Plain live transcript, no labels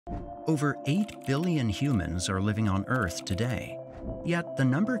Over 8 billion humans are living on Earth today. Yet the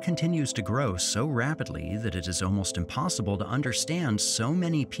number continues to grow so rapidly that it is almost impossible to understand so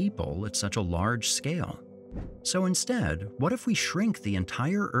many people at such a large scale. So instead, what if we shrink the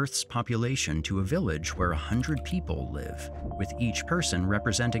entire Earth's population to a village where 100 people live, with each person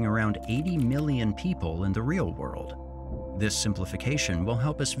representing around 80 million people in the real world? This simplification will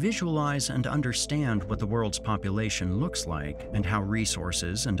help us visualize and understand what the world's population looks like and how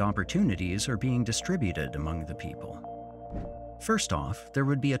resources and opportunities are being distributed among the people. First off, there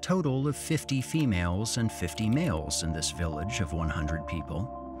would be a total of 50 females and 50 males in this village of 100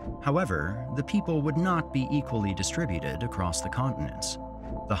 people. However, the people would not be equally distributed across the continents.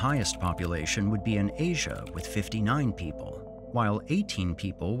 The highest population would be in Asia with 59 people, while 18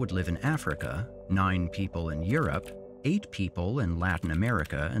 people would live in Africa, 9 people in Europe, 8 people in Latin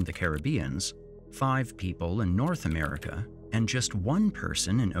America and the Caribbeans, 5 people in North America, and just 1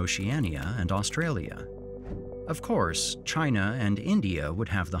 person in Oceania and Australia. Of course, China and India would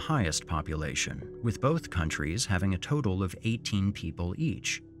have the highest population, with both countries having a total of 18 people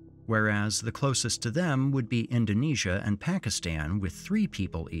each, whereas the closest to them would be Indonesia and Pakistan with 3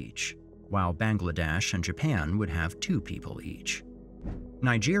 people each, while Bangladesh and Japan would have 2 people each.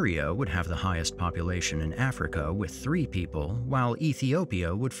 Nigeria would have the highest population in Africa with 3 people, while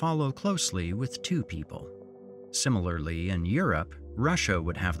Ethiopia would follow closely with 2 people. Similarly, in Europe, Russia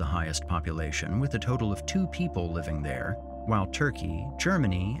would have the highest population with a total of 2 people living there, while Turkey,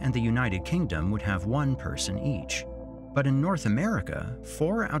 Germany, and the United Kingdom would have 1 person each. But in North America,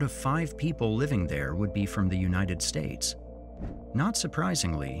 4 out of 5 people living there would be from the United States. Not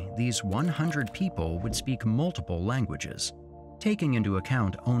surprisingly, these 100 people would speak multiple languages. Taking into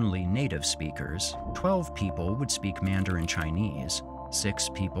account only native speakers, 12 people would speak Mandarin Chinese, 6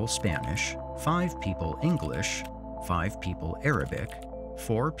 people Spanish, 5 people English, 5 people Arabic,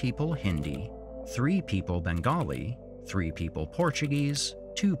 4 people Hindi, 3 people Bengali, 3 people Portuguese,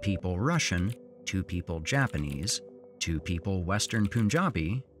 2 people Russian, 2 people Japanese, 2 people Western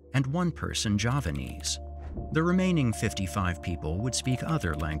Punjabi, and 1 person Javanese. The remaining 55 people would speak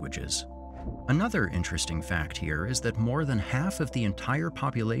other languages. Another interesting fact here is that more than half of the entire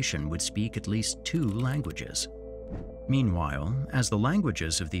population would speak at least 2 languages. Meanwhile, as the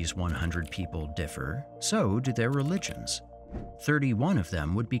languages of these 100 people differ, so do their religions. 31 of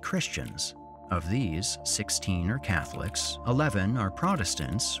them would be Christians. Of these, 16 are Catholics, 11 are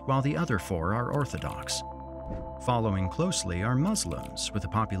Protestants, while the other 4 are Orthodox. Following closely are Muslims, with a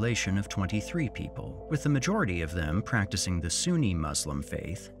population of 23 people, with the majority of them practicing the Sunni Muslim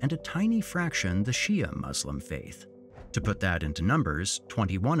faith and a tiny fraction the Shia Muslim faith. To put that into numbers,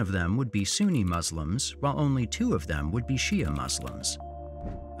 21 of them would be Sunni Muslims, while only 2 of them would be Shia Muslims.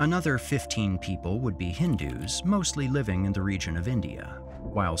 Another 15 people would be Hindus, mostly living in the region of India,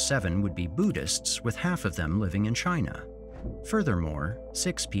 while 7 would be Buddhists, with half of them living in China. Furthermore,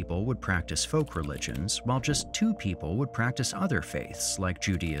 6 people would practice folk religions, while just 2 people would practice other faiths like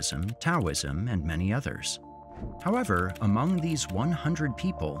Judaism, Taoism, and many others. However, among these 100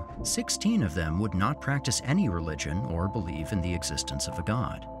 people, 16 of them would not practice any religion or believe in the existence of a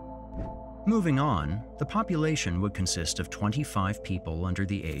god. Moving on, the population would consist of 25 people under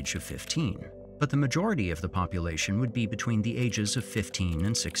the age of 15, but the majority of the population would be between the ages of 15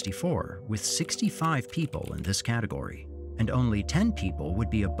 and 64, with 65 people in this category, and only 10 people would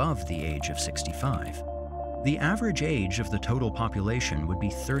be above the age of 65. The average age of the total population would be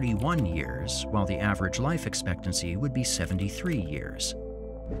 31 years, while the average life expectancy would be 73 years.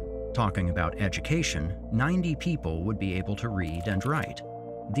 Talking about education, 90 people would be able to read and write.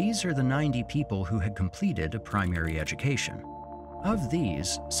 These are the 90 people who had completed a primary education. Of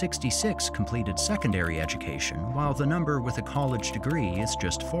these, 66 completed secondary education, while the number with a college degree is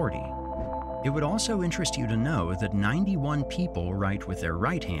just 40. It would also interest you to know that 91 people write with their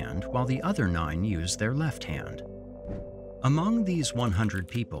right hand, while the other 9 use their left hand. Among these 100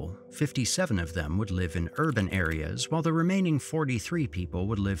 people, 57 of them would live in urban areas, while the remaining 43 people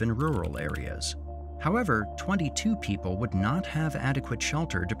would live in rural areas. However, 22 people would not have adequate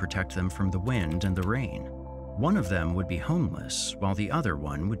shelter to protect them from the wind and the rain. One of them would be homeless, while the other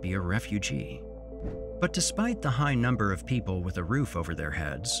one would be a refugee. But despite the high number of people with a roof over their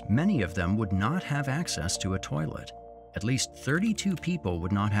heads, many of them would not have access to a toilet. At least 32 people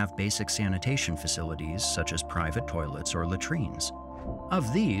would not have basic sanitation facilities such as private toilets or latrines.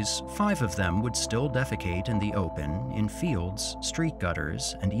 Of these, 5 of them would still defecate in the open, in fields, street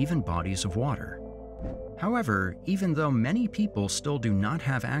gutters, and even bodies of water. However, even though many people still do not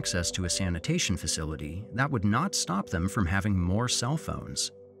have access to a sanitation facility, that would not stop them from having more cell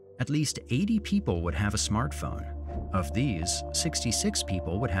phones. At least 80 people would have a smartphone, Of these, 66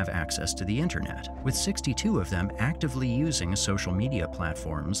 people would have access to the internet, with 62 of them actively using social media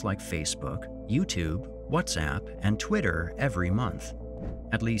platforms like Facebook, YouTube, WhatsApp, and Twitter every month.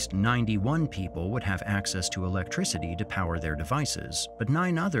 At least 91 people would have access to electricity to power their devices, but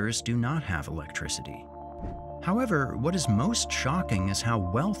 9 others do not have electricity. However, what is most shocking is how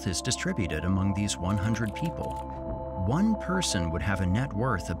wealth is distributed among these 100 people. One person would have a net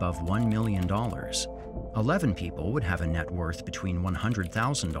worth above $1 million. 11 people would have a net worth between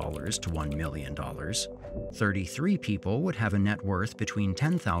 $100,000 to $1 million. 33 people would have a net worth between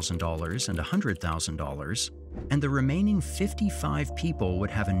 $10,000 and $100,000. And the remaining 55 people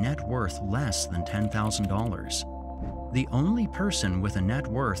would have a net worth less than $10,000. The only person with a net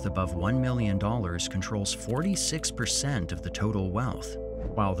worth above $1 million controls 46% of the total wealth,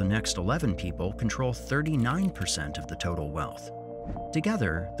 while the next 11 people control 39% of the total wealth.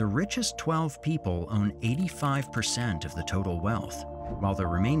 Together, the richest 12 people own 85% of the total wealth, while the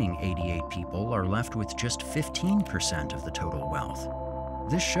remaining 88 people are left with just 15% of the total wealth.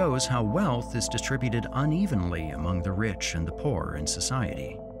 This shows how wealth is distributed unevenly among the rich and the poor in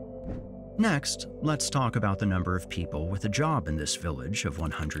society. Next, let's talk about the number of people with a job in this village of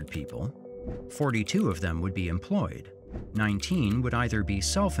 100 people. 42 of them would be employed. 19 would either be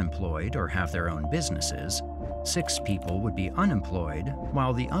self-employed or have their own businesses. 6 people would be unemployed,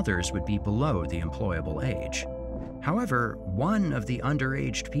 while the others would be below the employable age. However, 1 of the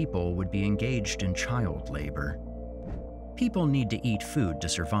underaged people would be engaged in child labor. People need to eat food to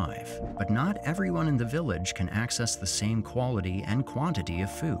survive, but not everyone in the village can access the same quality and quantity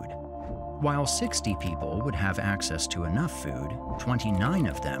of food. While 60 people would have access to enough food, 29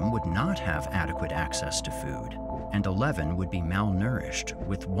 of them would not have adequate access to food, and 11 would be malnourished,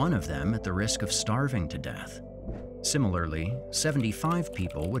 with 1 of them at the risk of starving to death. Similarly, 75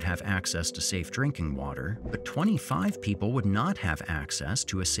 people would have access to safe drinking water, but 25 people would not have access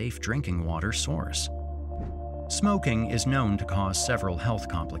to a safe drinking water source. Smoking is known to cause several health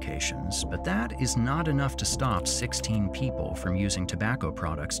complications, but that is not enough to stop 16 people from using tobacco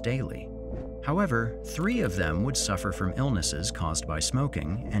products daily. However, 3 of them would suffer from illnesses caused by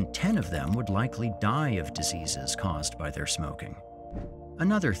smoking, and 10 of them would likely die of diseases caused by their smoking.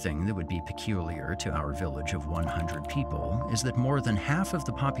 Another thing that would be peculiar to our village of 100 people is that more than half of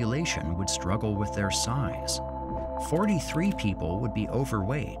the population would struggle with their size. 43 people would be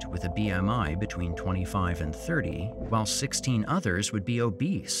overweight with a BMI between 25 and 30, while 16 others would be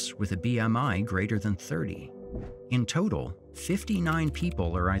obese with a BMI greater than 30. In total, 59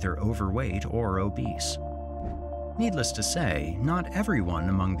 people are either overweight or obese. Needless to say, not everyone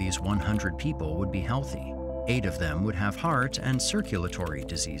among these 100 people would be healthy. 8 of them would have heart and circulatory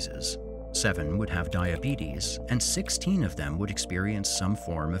diseases. 7 would have diabetes, and 16 of them would experience some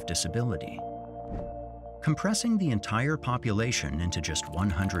form of disability. Compressing the entire population into just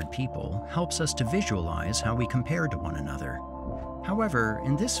 100 people helps us to visualize how we compare to one another. However,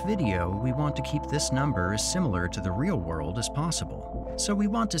 in this video, we want to keep this number as similar to the real world as possible. So we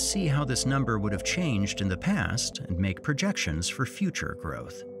want to see how this number would have changed in the past and make projections for future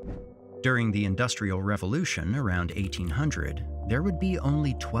growth. During the Industrial Revolution around 1800, there would be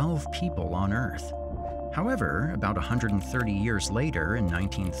only 12 people on Earth. However, about 130 years later in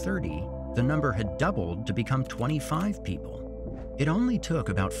 1930, the number had doubled to become 25 people. It only took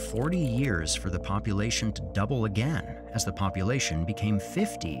about 40 years for the population to double again, as the population became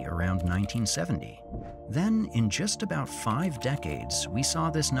 50 around 1970. Then, in just about 5 decades, we saw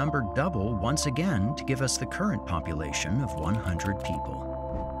this number double once again to give us the current population of 100 people.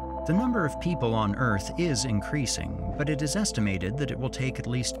 The number of people on Earth is increasing, but it is estimated that it will take at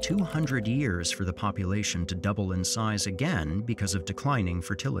least 200 years for the population to double in size again because of declining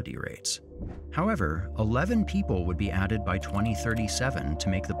fertility rates. However, 11 people would be added by 2037 to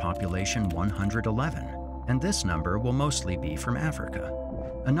make the population 111, and this number will mostly be from Africa.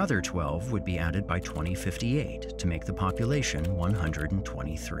 Another 12 would be added by 2058 to make the population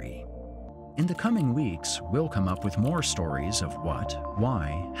 123. In the coming weeks, we'll come up with more stories of what,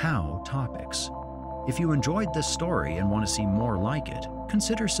 why, how topics. If you enjoyed this story and want to see more like it,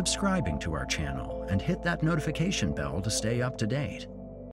 consider subscribing to our channel and hit that notification bell to stay up to date.